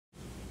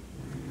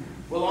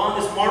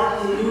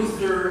Martin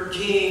Luther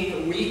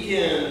King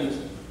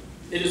weekend,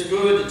 it is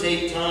good to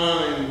take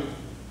time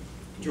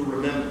to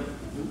remember.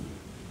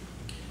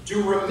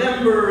 To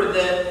remember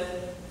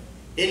that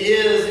it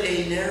is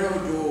a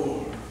narrow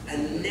door, a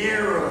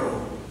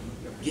narrow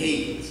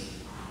gate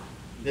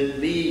that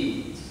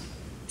leads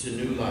to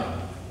new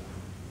life.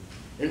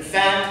 In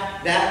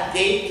fact, that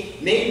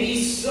gate may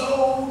be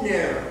so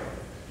narrow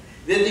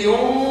that the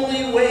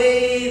only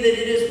way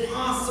that it is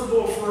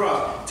possible for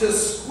us to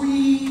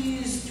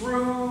squeeze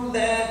through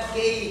that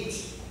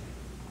gate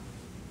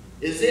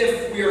is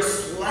if we are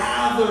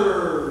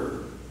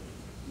slathered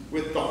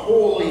with the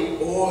holy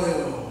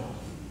oil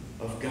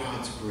of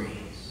God's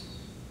grace.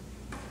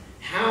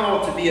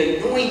 How to be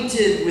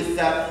anointed with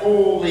that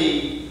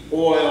holy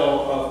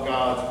oil of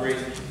God's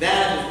grace.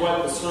 That is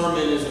what the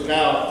sermon is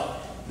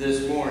about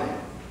this morning.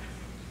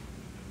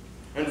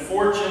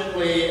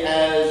 Unfortunately,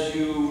 as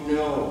you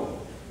know,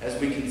 as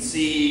we can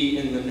see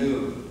in the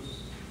news,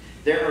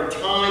 there are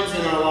times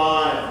in our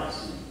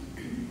lives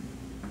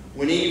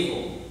when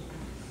evil,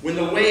 when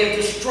the way of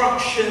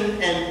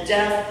destruction and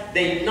death,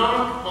 they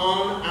knock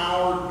on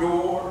our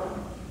door.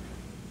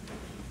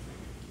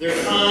 There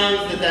are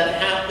times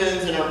that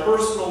happens in our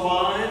personal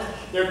lives.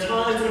 There are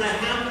times when it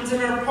happens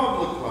in our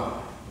public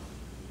life.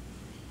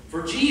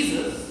 For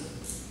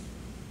Jesus,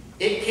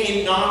 it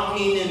came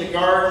knocking in the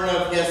Garden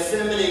of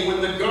Gethsemane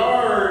when the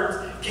guards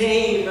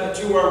came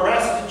to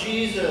arrest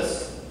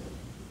Jesus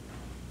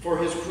for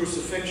his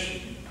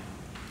crucifixion.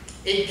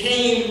 It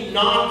came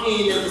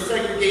knocking in the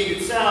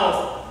segregated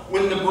South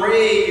when the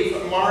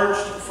brave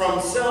marched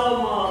from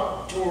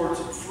Selma towards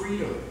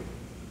freedom.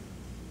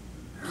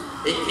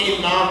 It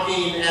came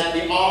knocking at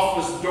the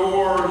office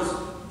doors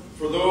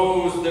for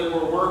those that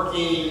were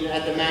working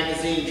at the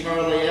magazine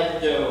Charlie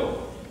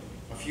Hebdo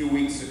a few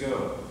weeks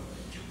ago.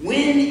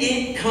 When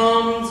it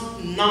comes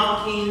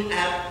knocking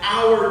at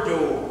our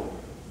door,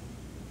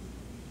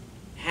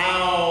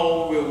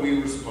 how will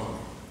we respond?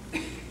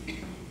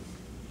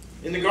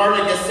 In the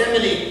Garden of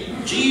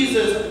Gethsemane,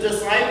 Jesus'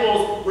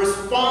 disciples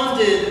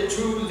responded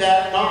to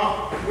that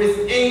knock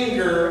with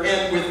anger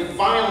and with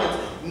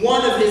violence.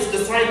 One of his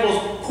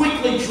disciples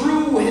quickly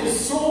drew his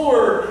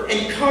sword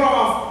and cut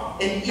off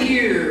an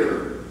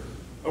ear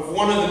of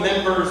one of the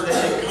members that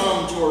had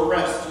come to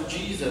arrest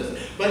Jesus.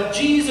 But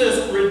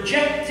Jesus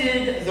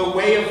rejected the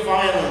way of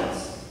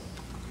violence.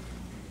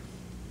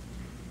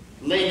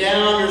 Lay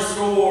down your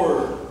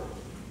sword,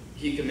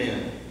 he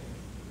commanded.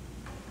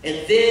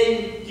 And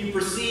then he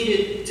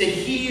proceeded to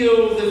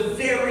heal the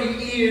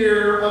very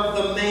ear of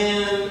the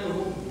man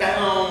who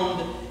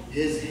bound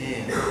his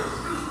hands.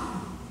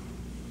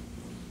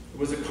 It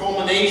was a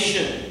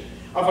culmination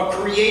of a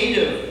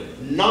creative,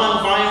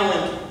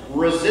 nonviolent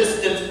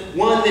resistance,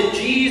 one that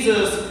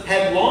Jesus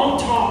had long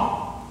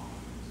taught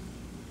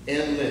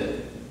and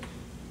lived.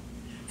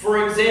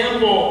 For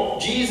example,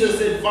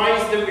 Jesus'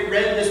 advice that we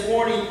read this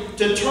morning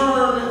to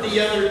turn the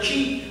other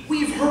cheek.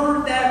 We've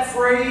heard that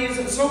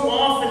phrase so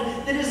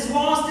often that it has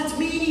lost its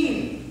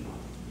meaning.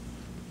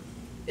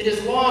 It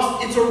has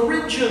lost its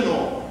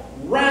original,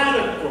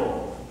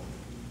 radical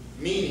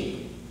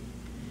meaning.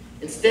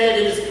 Instead,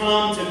 it has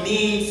come to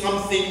mean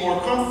something more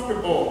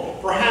comfortable,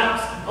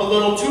 perhaps a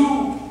little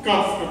too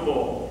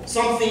comfortable,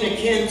 something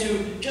akin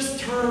to just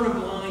turn a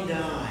blind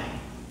eye.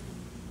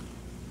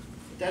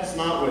 But that's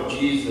not what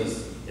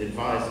Jesus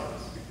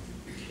advises.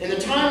 In the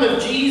time of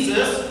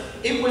Jesus,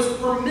 it was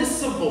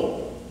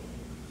permissible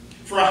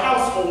for a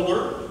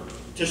householder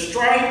to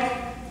strike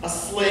a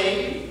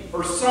slave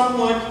or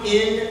someone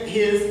in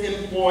his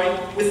employ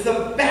with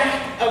the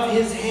back of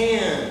his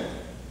hand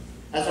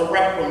as a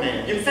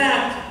reprimand. In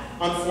fact,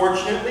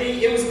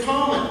 unfortunately, it was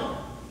common.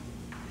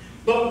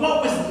 But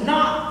what was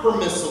not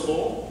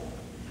permissible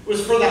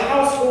was for the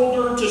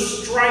householder to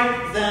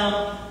strike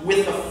them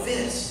with a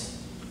fist.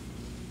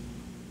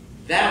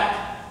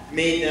 That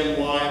made them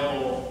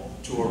liable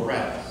to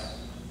arrest.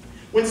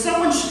 When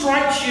someone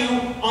strikes you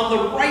on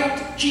the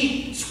right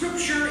cheek,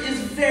 Scripture is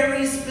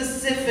very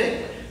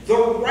specific. The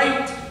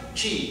right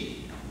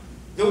cheek.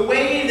 The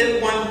way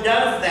that one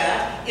does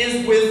that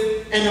is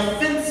with an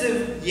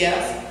offensive,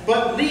 yes,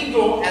 but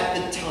legal at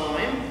the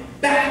time,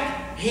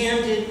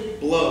 backhanded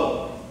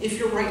blow. If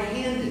you're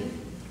right-handed,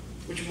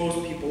 which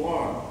most people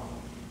are.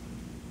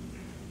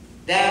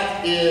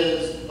 That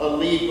is a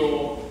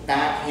legal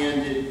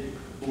backhanded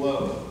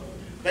blow.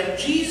 But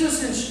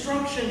Jesus'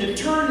 instruction to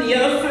turn the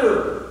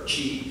other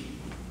cheek,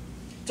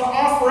 to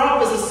offer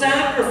up as a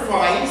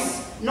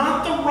sacrifice,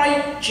 not the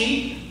right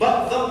cheek,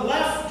 but the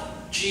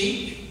left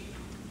cheek,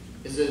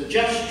 is a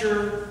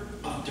gesture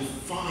of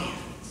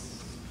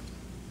defiance.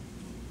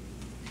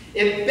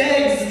 It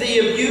begs the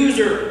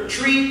abuser,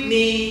 treat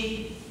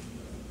me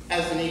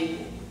as an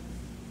equal.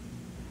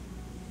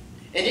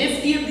 And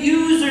if the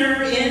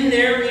abuser, in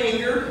their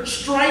anger,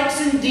 strikes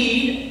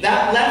indeed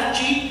that left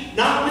cheek,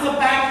 not with a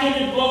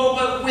backhanded blow,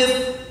 but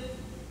with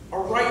a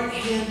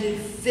right-handed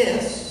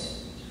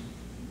fist,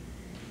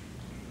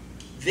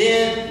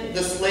 then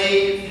the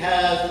slave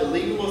has the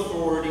legal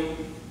authority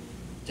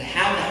to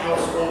have the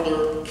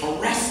householder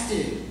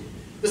arrested.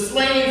 The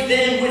slave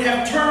then would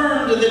have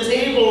turned the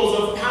tables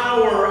of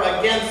power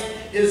against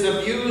his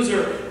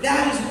abuser.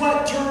 That is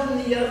what turn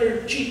the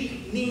other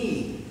cheek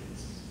means.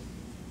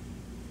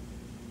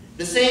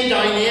 The same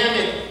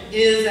dynamic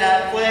is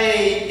at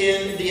play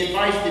in the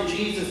advice that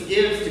Jesus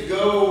gives to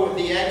go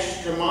the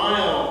extra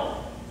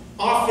mile.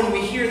 Often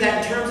we hear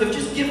that in terms of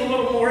just give a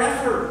little more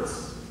effort.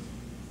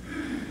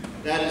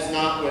 That is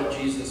not what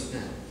Jesus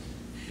meant.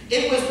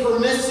 It was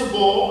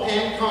permissible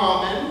and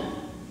common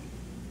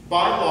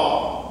by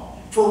law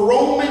for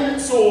Roman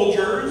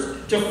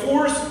soldiers to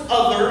force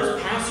others,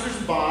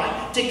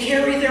 passers-by, to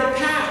carry their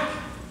pack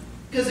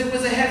because it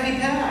was a heavy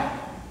pack.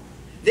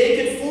 They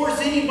could force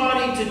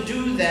anybody to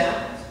do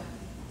that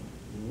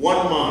 1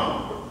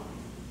 mile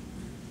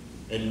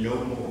and no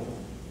more.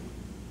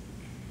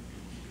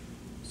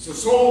 So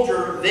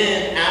soldier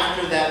then,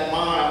 after that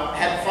mile,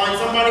 had to find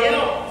somebody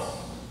else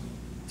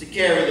to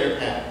carry their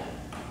pack.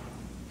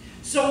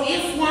 So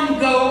if one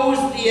goes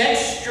the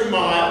extra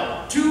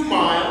mile, 2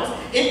 miles,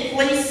 it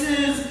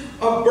places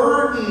a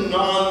burden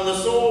on the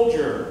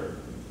soldier.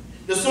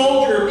 The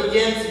soldier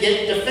begins to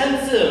get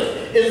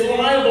defensive, is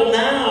liable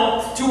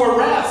now to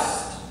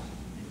arrest,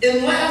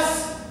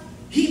 unless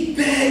he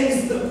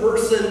begs the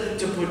person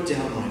to put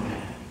down my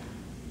pack.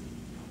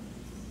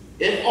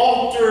 It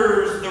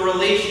alters the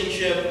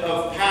relationship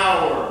of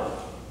power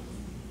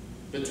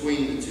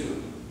between the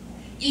two.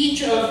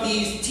 Each of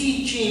these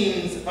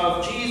teachings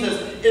of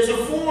Jesus is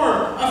a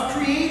form of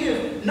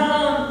creative,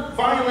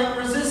 non-violent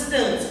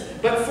resistance.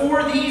 But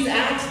for these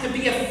acts to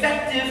be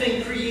effective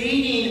in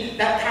creating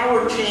that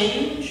power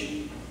change,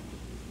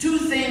 2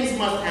 things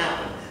must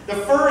happen.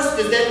 The first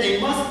is that they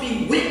must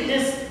be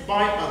witnessed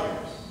by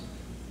others,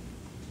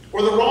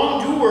 or the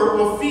wrongdoer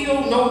will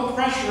feel no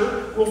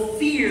pressure, will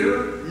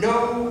fear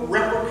no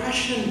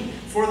repercussion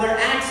for their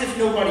acts if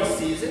nobody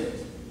sees it.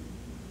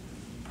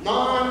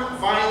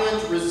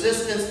 Non-violent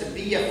resistance to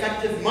be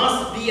effective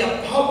must be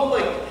a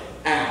public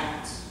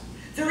act.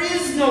 There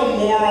is no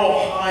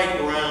moral high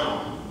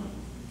ground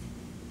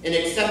in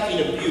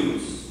accepting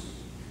abuse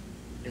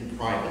in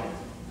private.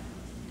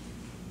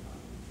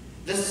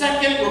 The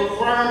second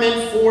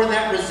requirement for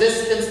that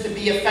resistance to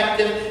be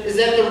effective is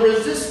that the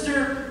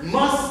resistor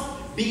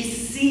must be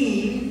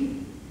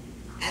seen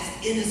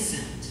as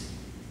innocent.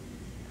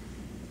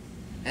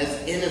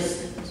 As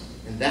innocent.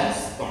 And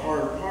that's the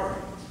hard part.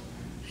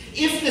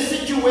 If the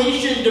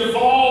situation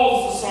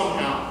devolves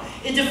somehow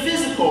into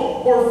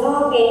physical or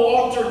verbal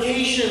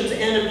altercations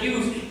and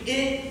abuse,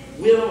 it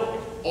will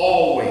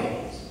always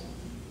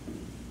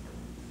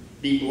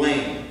be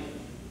blamed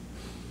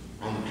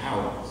on the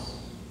powerless.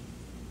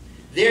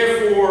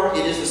 Therefore,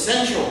 it is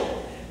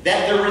essential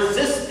that the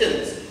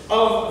resistance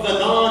of the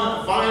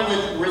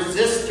non-violent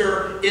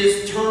resistor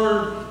is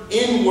turned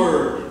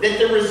inward, that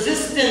the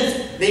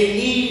resistance they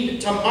need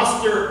to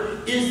muster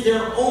is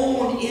their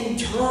own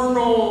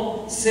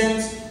internal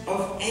sense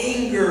of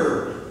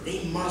anger.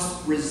 They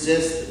must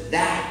resist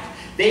that.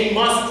 They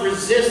must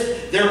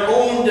resist their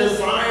own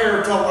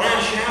desire to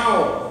lash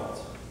out.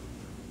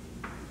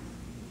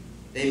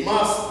 They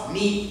must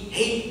meet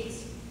hate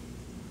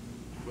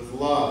with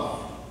love.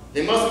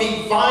 They must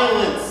meet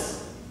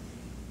violence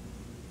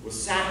with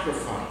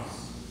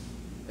sacrifice,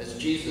 as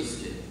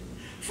Jesus did.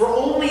 For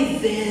only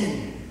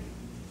then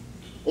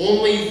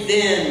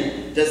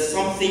does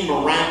something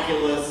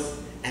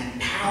miraculous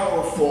and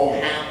powerful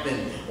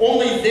happen.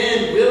 Only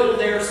then will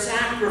their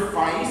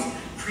sacrifice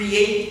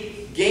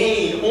create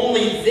gain.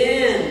 Only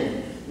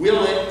then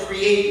will it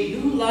create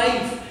new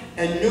life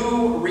and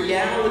new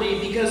reality,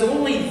 because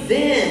only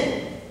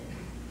then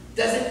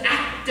does it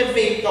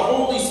activate the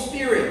Holy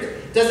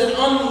Spirit, does it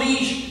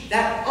unleash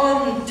that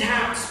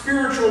untapped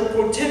spiritual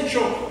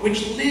potential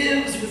which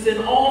lives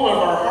within all of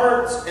our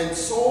hearts and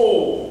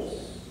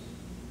souls.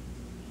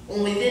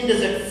 Only then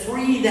does it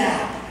free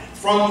that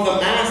from the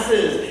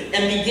masses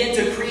and begin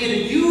to create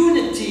a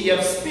unity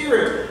of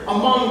spirit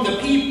among the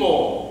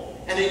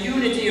people and a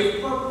unity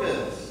of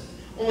purpose.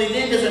 Only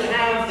then does it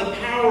have the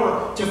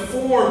power to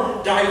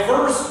form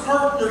diverse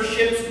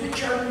partnerships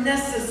which are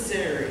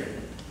necessary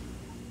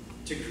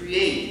to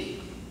create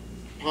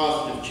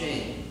positive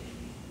change.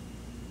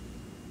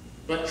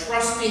 But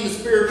trusting the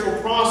spiritual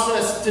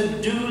process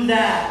to do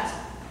that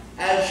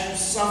as you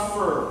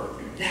suffer,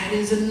 that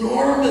is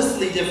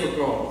enormously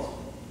difficult.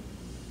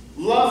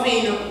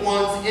 Loving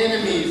one's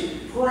enemies,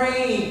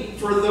 praying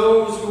for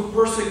those who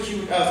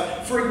persecute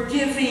us,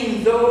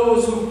 forgiving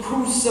those who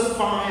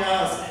crucify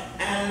us,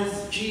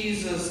 as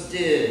Jesus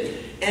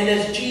did, and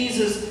as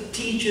Jesus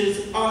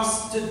teaches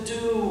us to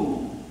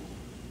do.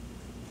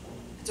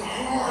 It's a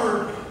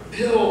hard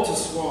pill to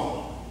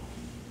swallow.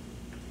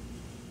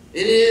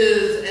 It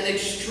is an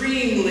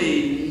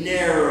extremely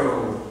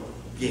narrow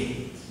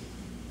gate,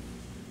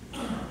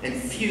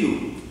 and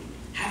few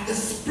have the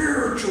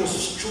spiritual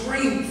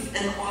strength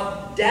and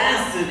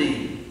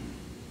audacity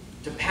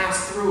to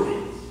pass through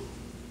it.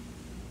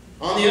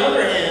 On the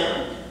other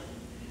hand,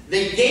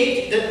 the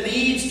gate that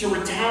leads to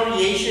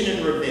retaliation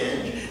and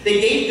revenge, the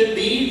gate that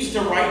leads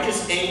to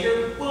righteous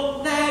anger,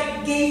 well,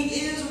 that gate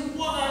is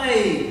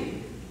wide.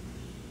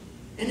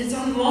 and it's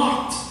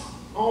unlocked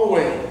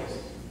always.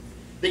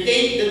 The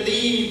gate that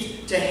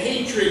leads to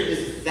hatred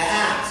is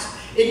vast.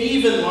 It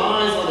even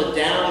lies on a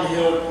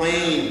downhill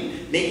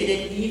plane, making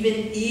it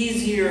even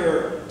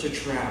easier to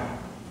travel.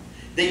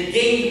 The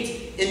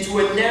gate into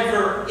a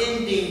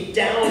never-ending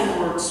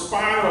downward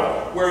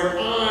spiral where an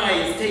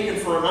eye is taken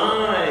for an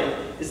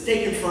eye, is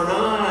taken for an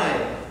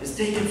eye, is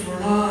taken for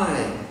an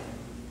eye.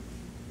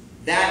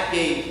 That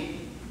gate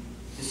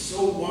is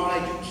so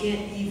wide you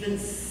can't even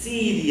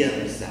see the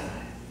other side.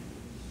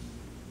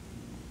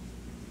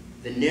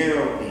 The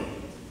narrow gate,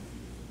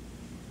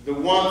 the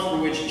one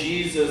through which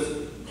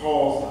Jesus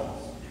calls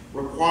us,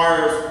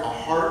 requires a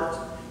heart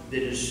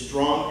that is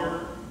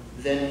stronger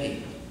than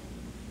hate.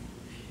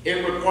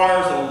 It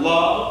requires a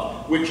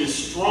love which is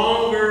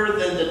stronger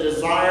than the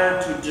desire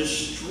to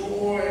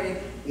destroy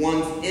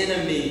one's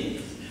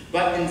enemies,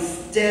 but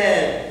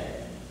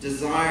instead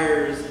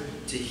desires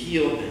to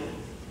heal them.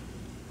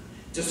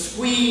 To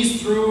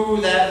squeeze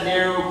through that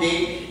narrow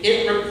gate,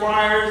 it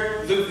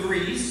requires the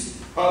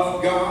grease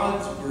of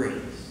God's grace.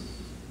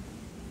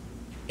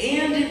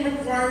 And it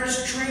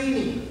requires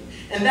training.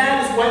 And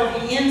that is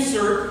what the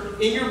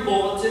insert in your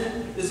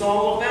bulletin is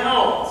all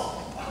about.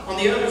 On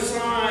the other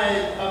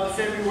side of the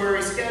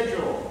February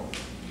schedule,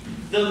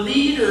 the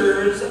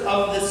leaders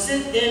of the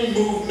sit-in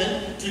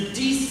movement to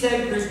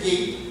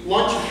desegregate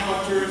lunch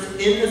counters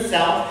in the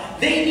South,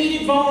 they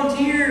needed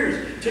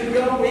volunteers to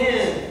go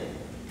in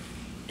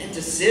and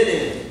to sit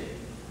in.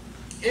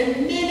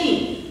 And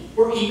many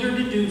were eager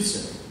to do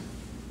so.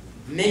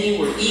 Many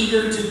were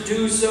eager to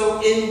do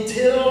so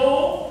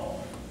until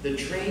the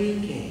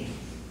training came.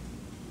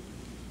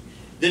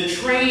 The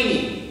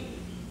training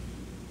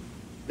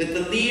that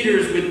the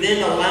leaders would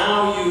then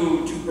allow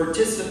you to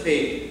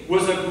participate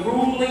was a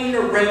grueling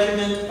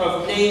regiment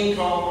of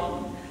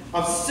name-calling,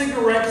 of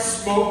cigarette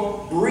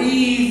smoke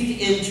breathed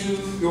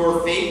into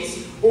your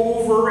face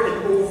over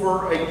and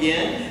over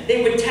again.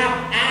 They would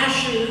tap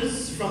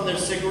ashes from their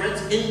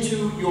cigarettes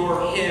into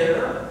your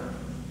hair.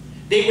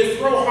 They would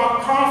throw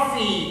hot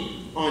coffee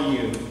on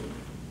you.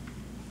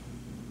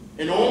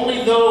 And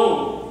only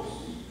those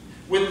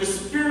with the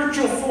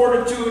spiritual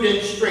fortitude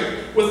and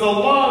strength, with a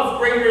love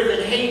greater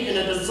than hate and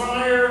a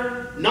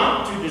desire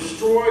not to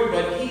destroy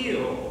but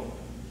heal,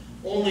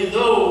 only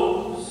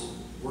those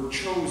were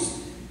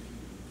chosen.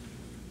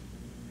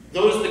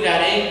 Those that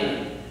got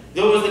angry,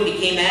 those that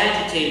became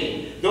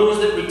agitated, those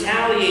that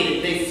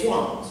retaliated, they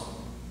flunked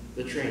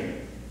the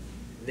training.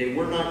 They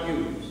were not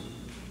used.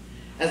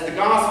 As the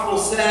gospel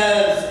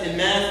says in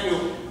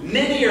Matthew,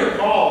 many are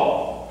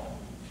called,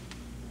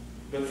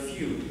 but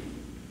few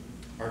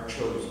are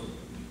chosen.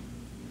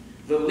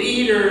 The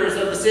leaders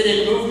of the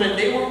sit-in movement,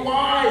 they were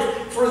wise,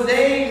 for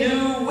they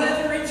knew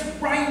whether it's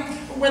right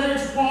or whether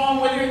it's wrong,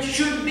 whether it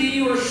should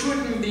be or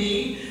shouldn't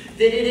be,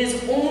 that it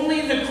is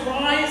only the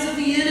cries of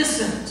the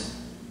innocent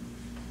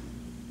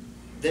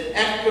that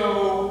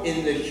echo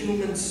in the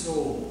human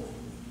soul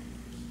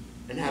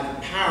and have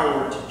the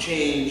power to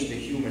change the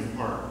human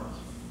heart.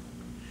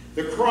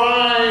 The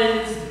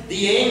cries,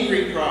 the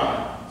angry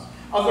cries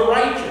of the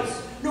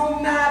righteous, no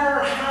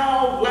matter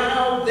how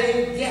loud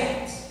they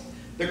get.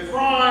 The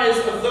cries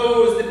of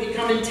those that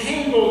become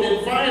entangled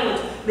in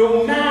violence,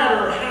 no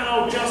matter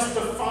how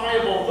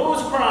justifiable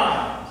those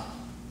cries,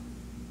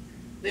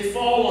 they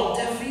fall on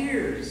deaf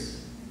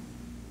ears.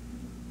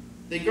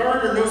 They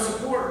garner no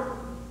support.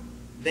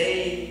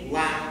 They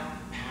lack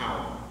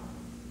power.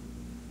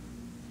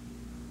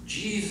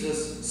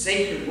 Jesus'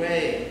 sacred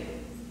way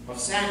of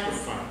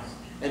sacrifice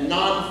and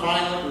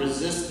nonviolent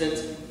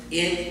resistance,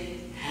 it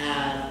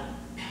had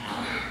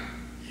power.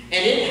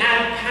 And it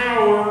had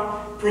power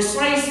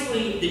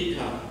precisely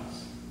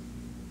because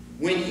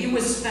when he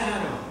was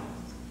spat on,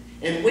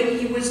 and when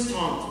he was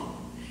taunted,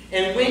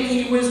 and when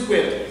he was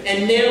whipped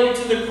and nailed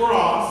to the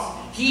cross,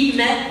 he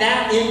met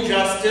that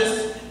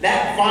injustice,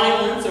 that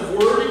violence of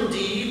word and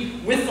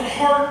deed, with a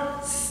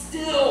heart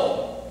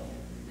still,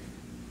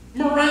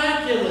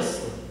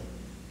 miraculously,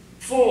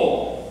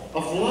 full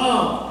of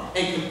love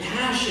and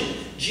compassion.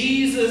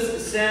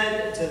 Jesus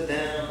said to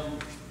them,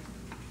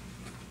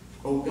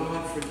 "Oh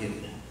God,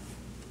 forgive them."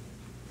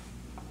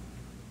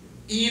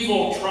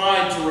 Evil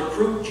tried to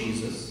recruit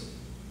Jesus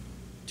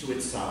to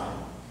its side.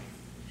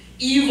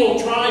 Evil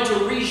tried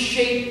to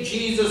reshape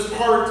Jesus'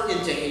 heart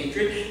into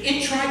hatred.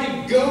 It tried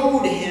to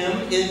goad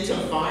him into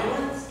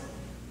violence,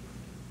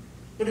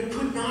 but it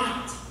could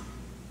not.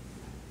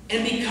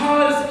 And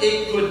because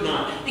it could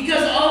not,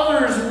 because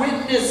others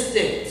witnessed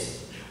it,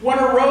 what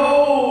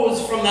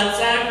arose from that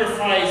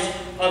sacrifice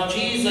of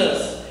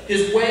Jesus,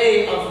 his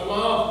way of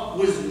love,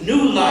 was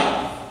new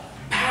life,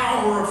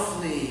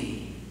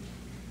 powerfully,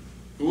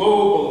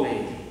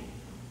 globally.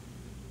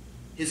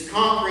 His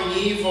conquering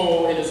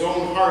evil in his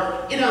own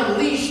heart, it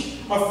unleashed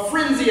a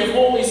frenzy of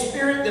Holy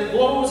Spirit that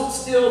blows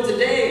still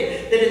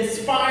today, that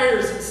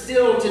inspires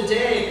still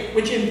today,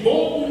 which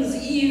emboldens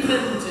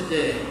even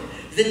today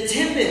the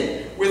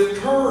timid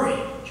with courage,